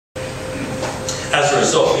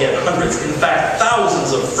result, we had hundreds, in fact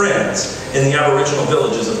thousands of friends in the Aboriginal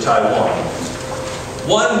villages of Taiwan.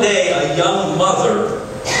 One day, a young mother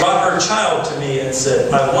brought her child to me and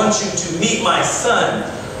said, "I want you to meet my son.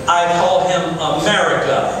 I call him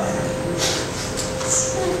America."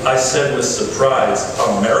 I said with surprise,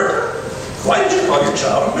 "America? Why did you call your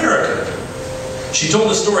child America?" She told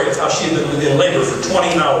the story of how she had been in labor for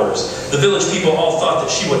 20 hours. The village people all thought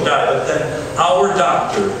that she would die, but then our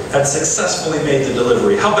doctor had successfully made the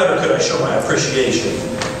delivery. How better could I show my appreciation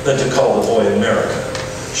than to call the boy America?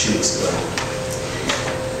 She exclaimed.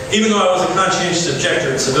 Even though I was a conscientious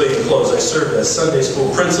objector in civilian clothes, I served as Sunday school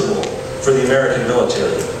principal for the American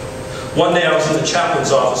military. One day I was in the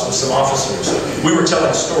chaplain's office with some officers. We were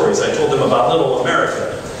telling stories. I told them about little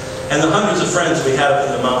America and the hundreds of friends we had up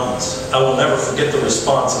in the mountains. I will never forget the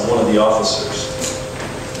response of one of the officers.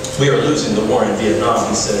 "We are losing the war in Vietnam,"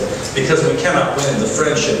 he said, "because we cannot win the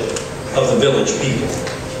friendship of the village people.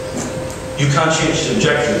 You conscientious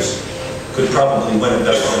objectors could probably win it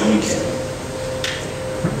better than we can."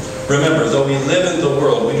 Remember, though we live in the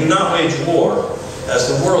world, we do not wage war as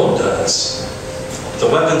the world does. The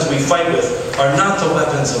weapons we fight with are not the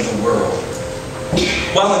weapons of the world.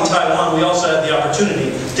 While in Taiwan, we also had the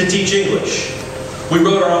opportunity to teach English. We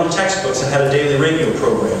wrote our own textbooks and had a daily radio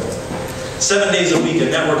program. 7 days a week, a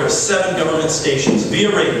network of 7 government stations via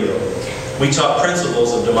radio, we taught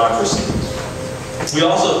principles of democracy. We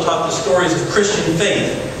also taught the stories of Christian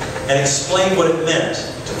faith and explained what it meant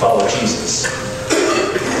to follow Jesus.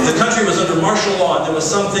 The country was under martial law, and there were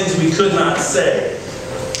some things we could not say,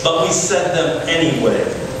 but we said them anyway.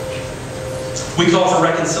 We called for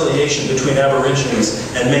reconciliation between Aborigines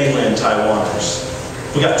and mainland Taiwaners.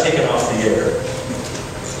 We got taken off the air.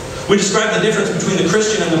 We described the difference between the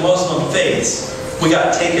Christian and the Muslim faiths. We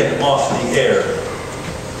got taken off the air.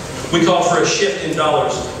 We called for a shift in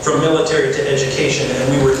dollars from military to education,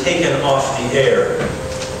 and we were taken off the air.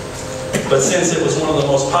 But since it was one of the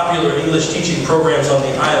most popular English teaching programs on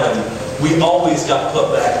the island, we always got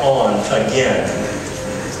put back on again.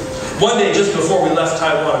 One day, just before we left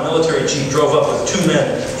Taiwan, a military jeep drove up with 2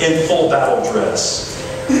 men in full battle dress.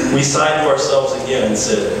 We sighed to ourselves again and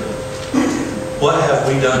said, "What have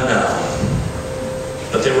we done now?"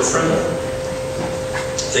 But they were friendly.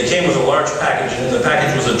 They came with a large package, and in the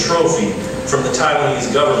package was a trophy from the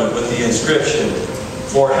Taiwanese government with the inscription,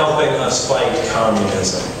 "For helping us fight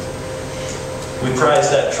communism." We prize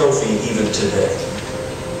that trophy even today.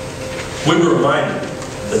 We were reminded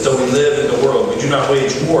that though we live in the world, we do not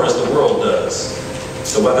wage war as the world does.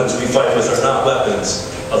 The weapons we fight with are not weapons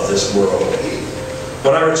of this world.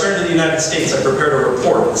 When I returned to the United States, I prepared a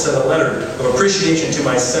report and sent a letter of appreciation to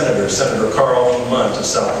my senator, Senator Carl E. Munt of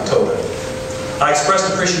South Dakota. I expressed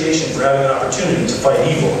appreciation for having an opportunity to fight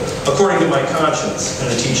evil according to my conscience and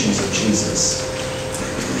the teachings of Jesus.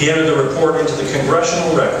 He entered the report into the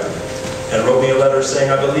congressional record and wrote me a letter saying,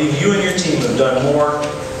 "I believe you and your team have done more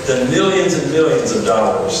than millions and millions of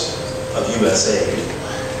dollars of U.S. aid."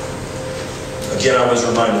 Again, I was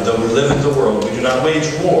reminded, though we live in the world, we do not wage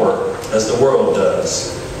war as the world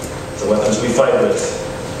does. The weapons we fight with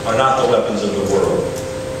are not the weapons of the world.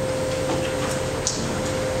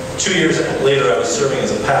 2 years later, I was serving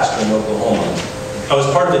as a pastor in Oklahoma. I was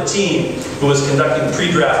part of a team who was conducting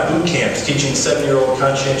pre-draft boot camps, teaching 7-year-old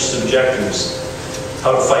conscientious objectors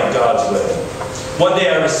how to fight God's way. One day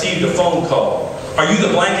I received a phone call. "Are you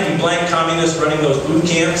the blankety-blank communist running those boot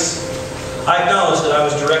camps?" I acknowledged that I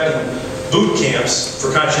was directing boot camps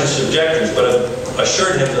for conscientious objectors, but I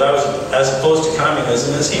assured him that I was as opposed to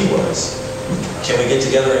communism as he was. "Can we get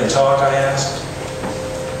together and talk?" I asked.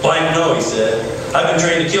 "Blank no," he said. "I've been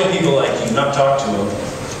trained to kill people like you, not talk to them.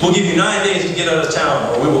 We'll give you 9 days to get out of town,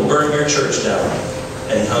 or we will burn your church down."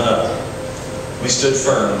 And he hung up. We stood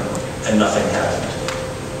firm, and nothing happened.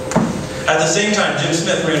 At the same time, Jim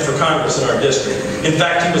Smith ran for Congress in our district. In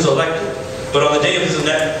fact, he was elected. But on the day of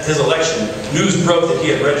his election, news broke that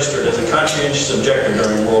he had registered as a conscientious objector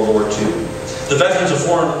during World War II. The veterans of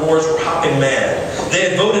foreign wars were hopping mad. They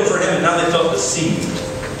had voted for him, and now they felt deceived.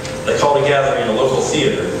 They called a gathering in a local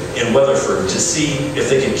theater in Weatherford to see if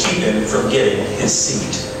they could keep him from getting his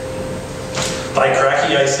seat. "By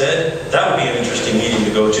cracky," I said, "that would be an interesting meeting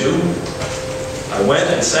to go to." I went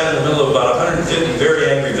and sat in the middle of about 150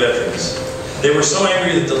 very angry veterans. They were so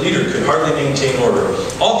angry that the leader could hardly maintain order.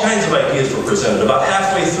 All kinds of ideas were presented. About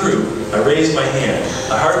halfway through, I raised my hand.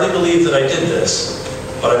 I hardly believed that I did this,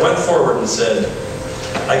 but I went forward and said,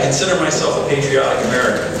 "I consider myself a patriotic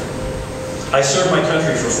American. I served my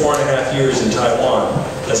country for 4.5 years in Taiwan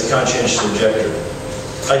as a conscientious objector.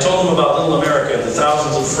 I told them about little America and the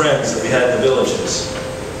thousands of friends that we had in the villages.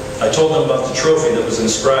 I told them about the trophy that was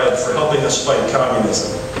inscribed for helping us fight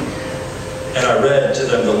communism. And I read to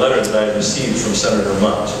them the letter that I had received from Senator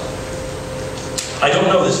Munt. I don't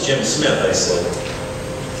know this Jim Smith, I said,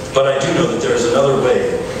 but I do know that there is another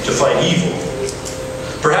way to fight evil.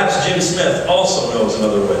 Perhaps Jim Smith also knows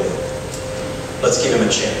another way. Let's give him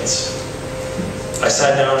a chance. I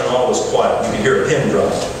sat down and all was quiet. You could hear a pin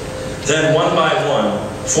drop. Then, one by one,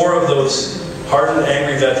 4 of those hardened,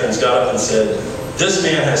 angry veterans got up and said, "This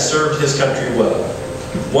man has served his country well."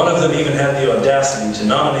 One of them even had the audacity to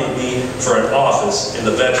nominate me for an office in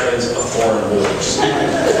the Veterans of Foreign Wars.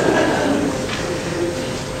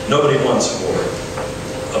 Nobody wants war.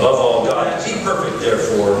 Above all, God, be perfect,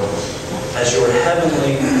 therefore, as your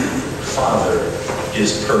heavenly Father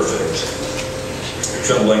is perfect.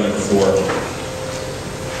 Phil Langan before,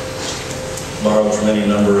 borrowed from any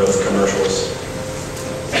number of commercials.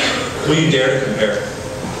 Will you dare to compare?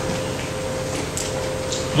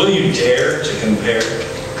 Will you dare to compare?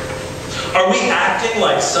 Are we acting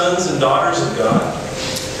like sons and daughters of God?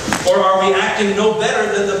 Or are we acting no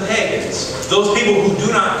better than the pagans, those people who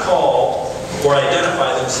do not call or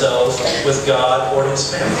identify themselves with God or His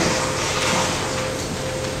family?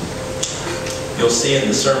 You'll see in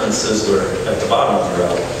the sermon sizzler at the bottom of your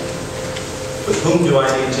outline, with whom do I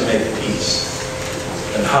need to make peace?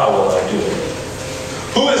 And how will I do it?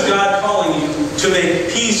 Who is God calling you to make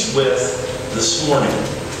peace with this morning?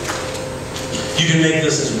 You can make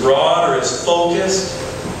this as broad or as focused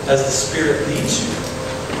as the Spirit leads you.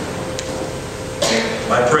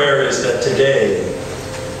 My prayer is that today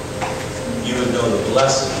you would know the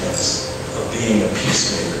blessedness of being a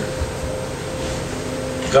peacemaker.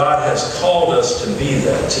 God has called us to be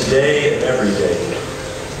that today and every day.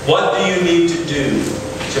 What do you need to do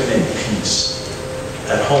to make peace?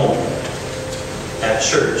 At home, at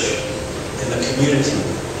church, in the community,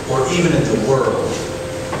 or even in the world.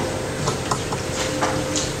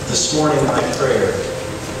 This morning, my prayer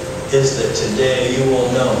is that today you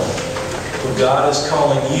will know who God is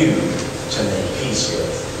calling you to make peace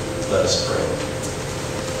with. Let us pray.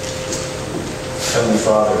 Heavenly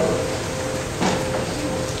Father,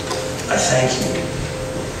 I thank you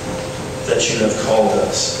that you have called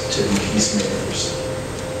us to be peacemakers.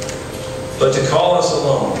 But to call us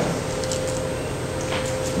alone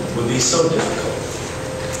would be so difficult.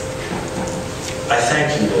 I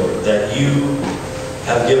thank you, Lord, that you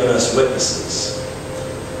have given us witnesses,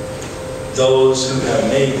 those who have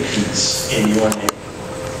made peace in your name.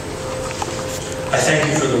 I thank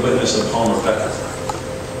you for the witness of Palmer Becker.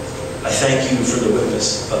 I thank you for the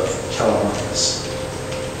witness of Calamitas.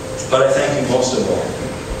 But I thank you most of all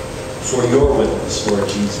for your witness, Lord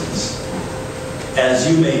Jesus, as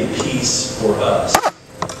you made peace for us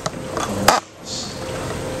on the cross.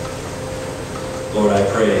 Lord, I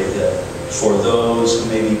pray that for those who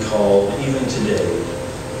may be called even today,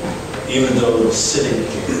 even those sitting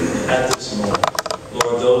here at this moment,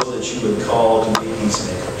 Lord, those that you would call to be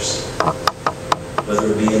peacemakers, whether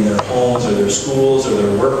it be in their homes or their schools or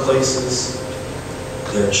their workplaces,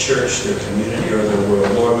 their church, their community, or their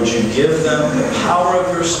world. Lord, would you give them the power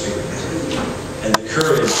of your Spirit and the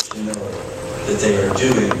courage to know that they are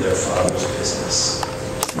doing their Father's business.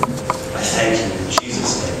 I thank you in Jesus'